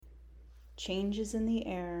Changes in the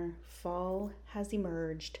air, fall has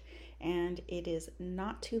emerged, and it is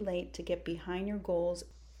not too late to get behind your goals.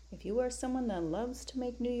 If you are someone that loves to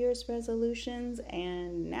make New Year's resolutions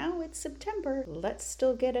and now it's September, let's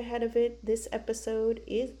still get ahead of it. This episode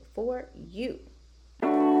is for you.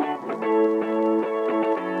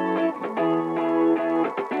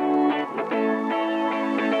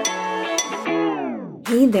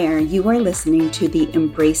 Hey there, you are listening to the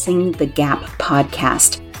Embracing the Gap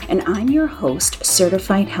podcast, and I'm your host,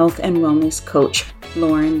 Certified Health and Wellness Coach,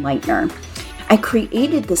 Lauren Leitner. I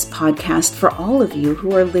created this podcast for all of you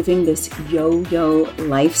who are living this yo-yo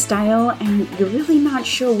lifestyle and you're really not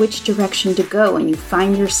sure which direction to go, and you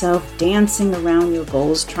find yourself dancing around your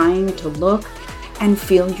goals, trying to look and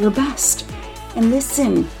feel your best. And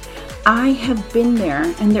listen, I have been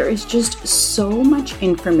there, and there is just so much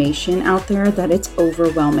information out there that it's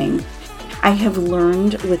overwhelming. I have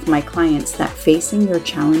learned with my clients that facing your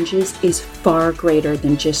challenges is far greater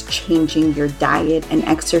than just changing your diet and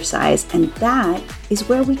exercise, and that is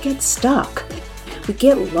where we get stuck. We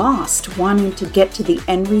get lost wanting to get to the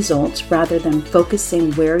end results rather than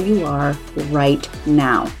focusing where you are right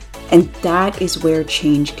now. And that is where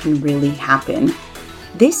change can really happen.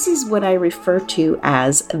 This is what I refer to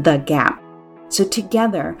as the gap. So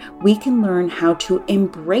together, we can learn how to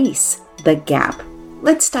embrace the gap.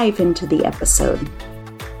 Let's dive into the episode.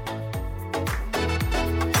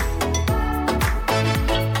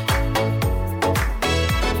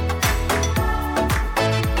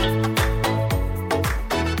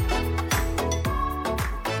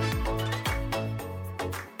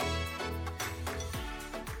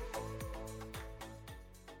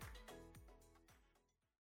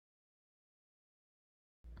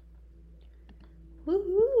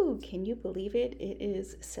 Woohoo! Can you believe it? It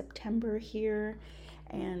is September here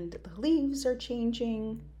and the leaves are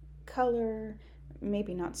changing color.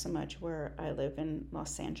 Maybe not so much where I live in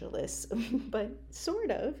Los Angeles, but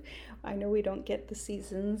sort of. I know we don't get the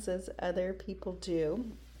seasons as other people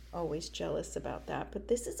do. Always jealous about that. But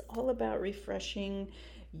this is all about refreshing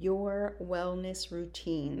your wellness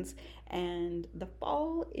routines. And the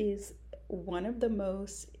fall is one of the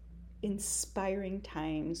most inspiring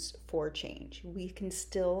times for change. We can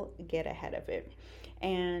still get ahead of it.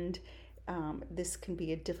 And this can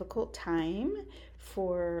be a difficult time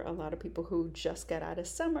for a lot of people who just got out of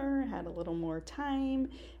summer, had a little more time,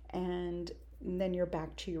 and then you're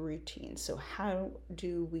back to your routine. So how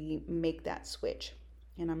do we make that switch?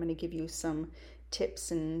 And I'm going to give you some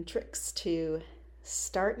tips and tricks to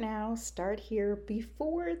start now, start here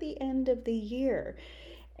before the end of the year.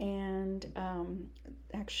 And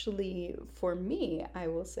actually, for me, I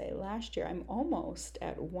will say last year, I'm almost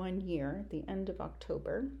at 1 year, the end of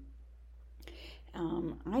October.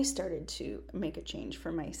 I started to make a change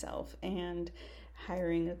for myself and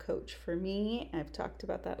hiring a coach for me. I've talked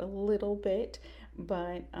about that a little bit,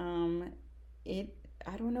 but I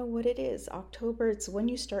don't know what it is. October, it's when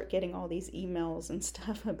you start getting all these emails and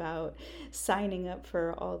stuff about signing up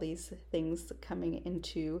for all these things coming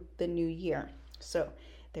into the new year. So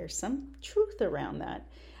there's some truth around that.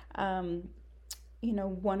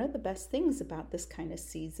 One of the best things about this kind of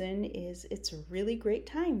season is it's a really great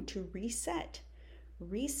time to reset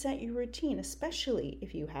your routine, especially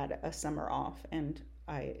if you had a summer off. And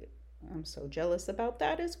I'm so jealous about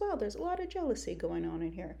that as well. There's a lot of jealousy going on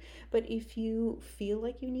in here. But if you feel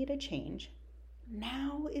like you need a change,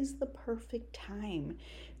 now is the perfect time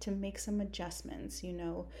to make some adjustments.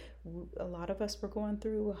 A lot of us were going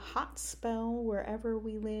through a hot spell wherever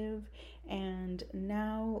we live, and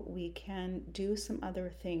now we can do some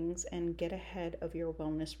other things and get ahead of your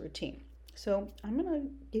wellness routine. So I'm going to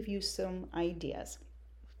give you some ideas.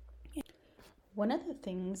 One of the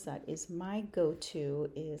things that is my go-to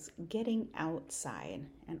is getting outside.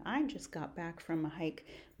 And I just got back from a hike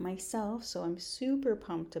myself, so I'm super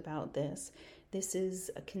pumped about this. This is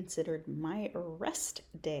considered my rest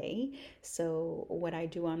day. So what I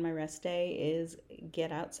do on my rest day is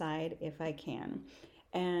get outside if I can.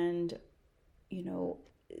 And,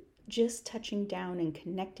 just touching down and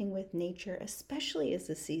connecting with nature, especially as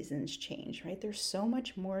the seasons change, right? There's so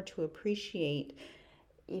much more to appreciate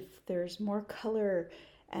if there's more color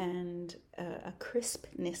and a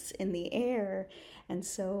crispness in the air. And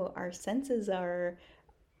so our senses are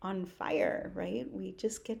on fire, right? We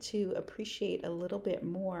just get to appreciate a little bit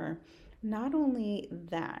more. Not only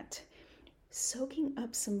that, soaking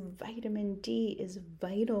up some vitamin D is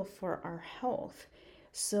vital for our health.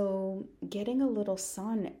 So getting a little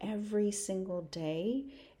sun every single day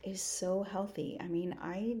is so healthy.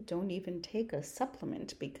 I don't even take a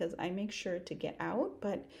supplement because I make sure to get out,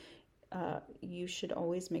 but you should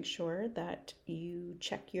always make sure that you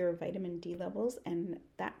check your vitamin D levels and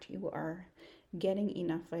that you are getting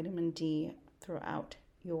enough vitamin D throughout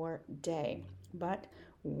your day. But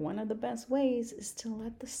one of the best ways is to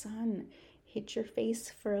let the sun hit your face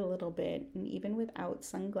for a little bit, and even without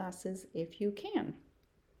sunglasses if you can.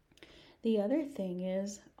 The other thing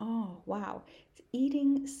is, oh wow,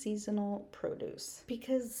 eating seasonal produce,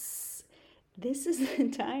 because this is the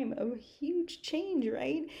time of huge change,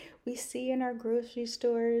 right? We see in our grocery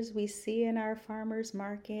stores, we see in our farmers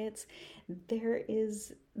markets,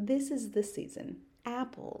 this is the season.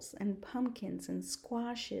 Apples and pumpkins and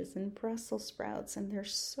squashes and Brussels sprouts, and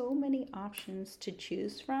there's so many options to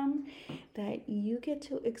choose from that you get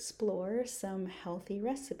to explore some healthy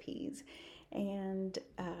recipes. And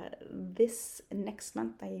this next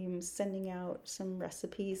month, I am sending out some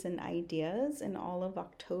recipes and ideas in all of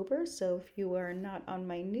October. So if you are not on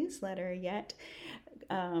my newsletter yet,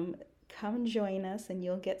 come join us and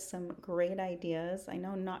you'll get some great ideas. I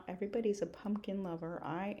know not everybody's a pumpkin lover.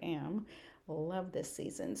 I am. Love this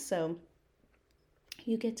season. So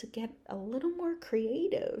you get to get a little more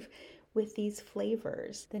creative with these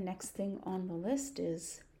flavors. The next thing on the list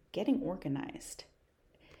is getting organized.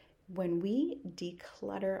 When we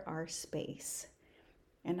declutter our space,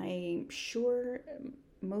 and I'm sure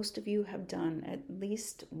most of you have done at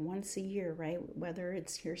least once a year, right? Whether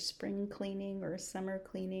it's your spring cleaning or summer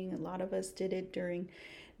cleaning. A lot of us did it during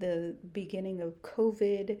the beginning of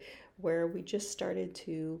COVID, where we just started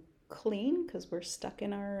to clean because we're stuck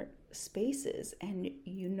in our spaces. And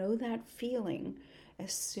you know that feeling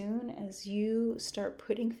as soon as you start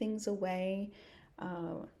putting things away.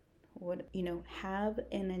 Have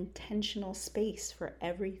an intentional space for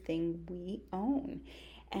everything we own.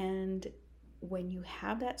 And when you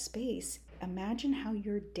have that space, imagine how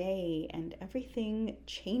your day and everything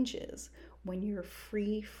changes when you're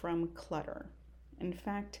free from clutter. In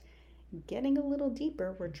fact, getting a little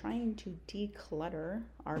deeper, we're trying to declutter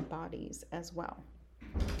our bodies as well.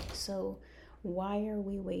 So why are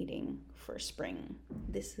we waiting for spring?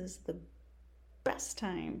 This is the best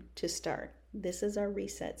time to start. This is our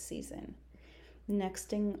reset season. Next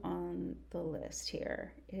thing on the list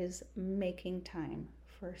here is making time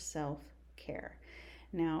for self-care.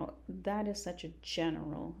 Now, that is such a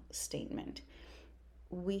general statement.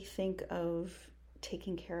 We think of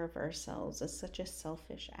taking care of ourselves as such a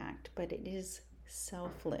selfish act, but it is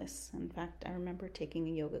selfless. In fact, I remember taking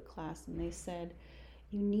a yoga class and they said,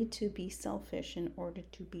 you need to be selfish in order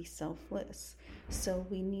to be selfless. So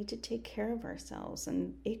we need to take care of ourselves.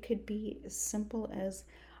 And it could be as simple as,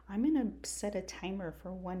 I'm going to set a timer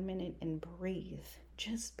for 1 minute and breathe.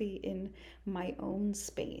 Just be in my own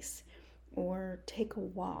space. Or take a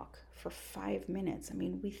walk for 5 minutes. I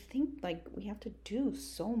mean, we think like we have to do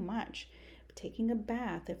so much. Taking a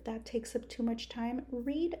bath, if that takes up too much time,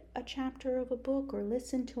 read a chapter of a book or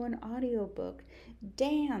listen to an audiobook.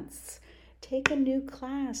 Dance. Take a new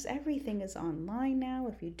class. Everything is online now.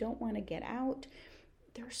 If you don't want to get out,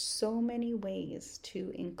 there's so many ways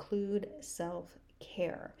to include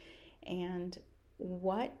self-care. And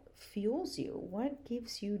what fuels you? What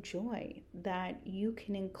gives you joy that you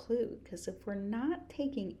can include? Because if we're not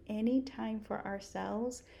taking any time for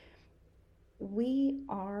ourselves, we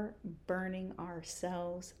are burning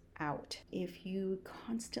ourselves out. If you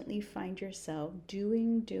constantly find yourself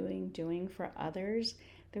doing for others,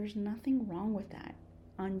 there's nothing wrong with that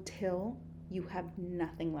until you have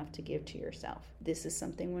nothing left to give to yourself. This is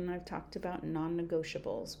something when I've talked about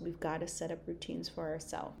non-negotiables. We've got to set up routines for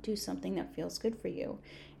ourselves. Do something that feels good for you.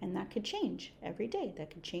 And that could change every day.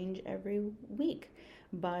 That could change every week.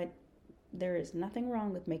 But there is nothing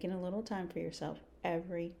wrong with making a little time for yourself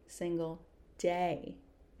every single day.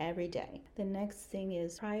 Every day. The next thing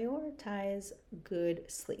is prioritize good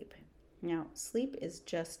sleep. Now, sleep is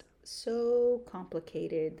just so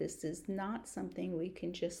complicated. This is not something we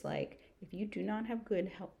can just if you do not have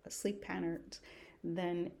good sleep patterns,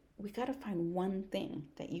 then we got to find one thing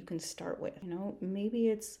that you can start with. Maybe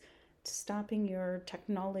it's stopping your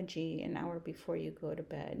technology an hour before you go to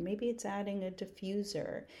bed. Maybe it's adding a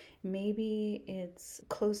diffuser. Maybe it's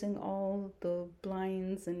closing all the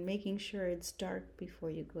blinds and making sure it's dark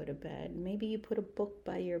before you go to bed. Maybe you put a book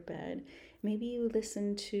by your bed. Maybe you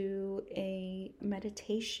listen to a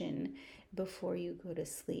meditation before you go to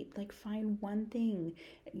sleep. Find one thing.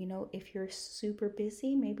 If you're super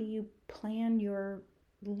busy, maybe you plan your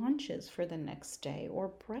lunches for the next day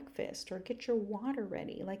or breakfast, or get your water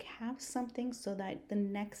ready. Have something so that the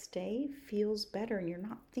next day feels better and you're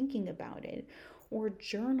not thinking about it. Or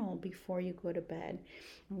journal before you go to bed.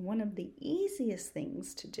 One of the easiest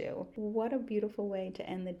things to do, what a beautiful way to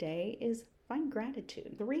end the day, is find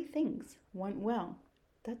gratitude. 3 things went well.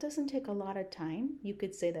 That doesn't take a lot of time. You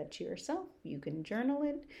could say that to yourself. You can journal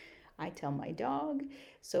it. I tell my dog.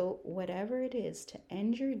 So whatever it is, to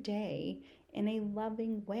end your day in a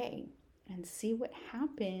loving way and see what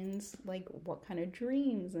happens, like what kind of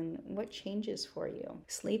dreams and what changes for you.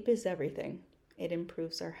 Sleep is everything. It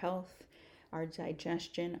improves our health, our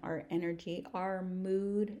digestion, our energy, our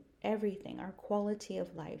mood, everything, our quality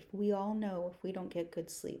of life. We all know if we don't get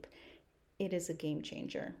good sleep, it is a game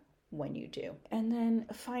changer when you do. And then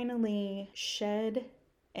finally, shed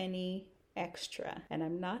any extra. And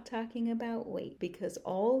I'm not talking about weight, because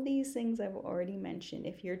all these things I've already mentioned,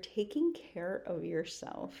 if you're taking care of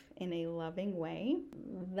yourself in a loving way,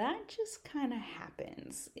 that just kind of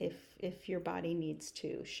happens if your body needs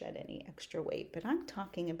to shed any extra weight. But I'm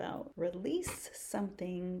talking about release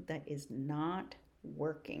something that is not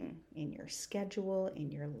working in your schedule, in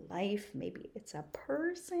your life. Maybe it's a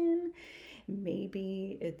person,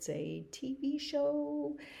 maybe it's a TV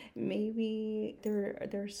show, maybe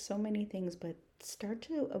there's so many things, but start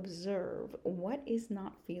to observe what is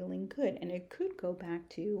not feeling good. And it could go back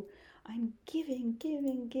to, I'm giving.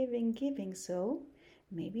 So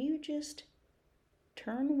maybe you just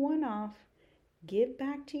turn one off, give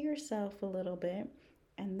back to yourself a little bit,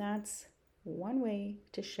 and that's one way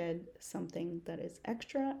to shed something that is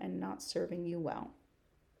extra and not serving you well.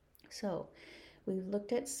 So we've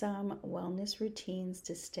looked at some wellness routines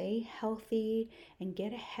to stay healthy and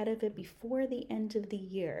get ahead of it before the end of the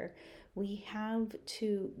year. We have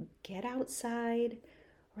to get outside,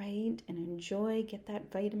 right, and enjoy, get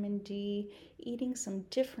that vitamin D, eating some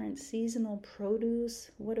different seasonal produce.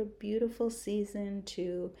 What a beautiful season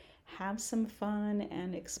to have some fun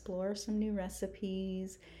and explore some new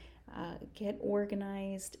recipes. Get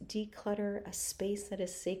organized, declutter a space that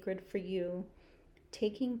is sacred for you,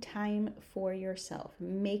 taking time for yourself,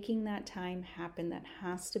 making that time happen. That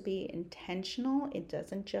has to be intentional. It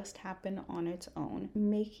doesn't just happen on its own.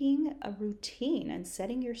 Making a routine and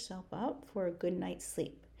setting yourself up for a good night's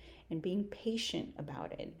sleep and being patient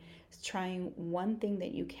about it. Trying one thing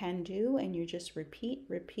that you can do, and you just repeat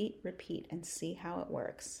and see how it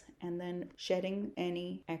works. And then shedding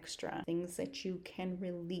any extra things that you can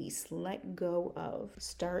release, let go of.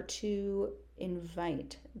 Start to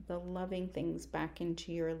invite the loving things back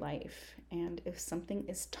into your life. And if something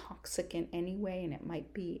is toxic in any way, and it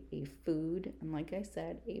might be a food, and like I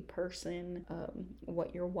said, a person,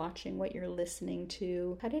 what you're watching, what you're listening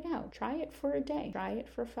to, cut it out. Try it for a day. Try it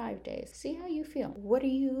for 5 days. See how you feel. What are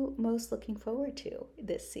you most looking forward to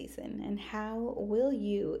this season? And how will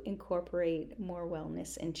you incorporate more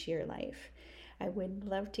wellness into your life? I would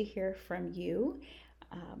love to hear from you.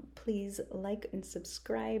 Please like and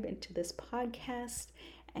subscribe into this podcast.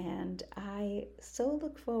 And I so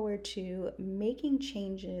look forward to making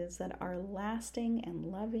changes that are lasting and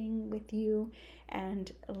loving with you.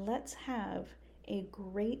 And let's have a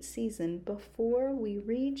great season before we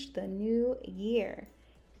reach the new year.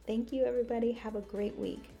 Thank you, everybody. Have a great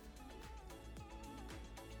week.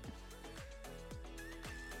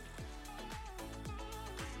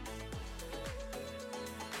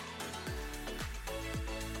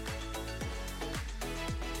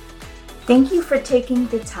 Thank you for taking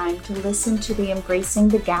the time to listen to the Embracing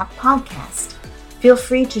the Gap podcast. Feel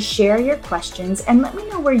free to share your questions and let me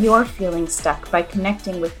know where you're feeling stuck by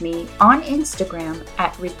connecting with me on Instagram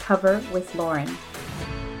at Recover with Lauren.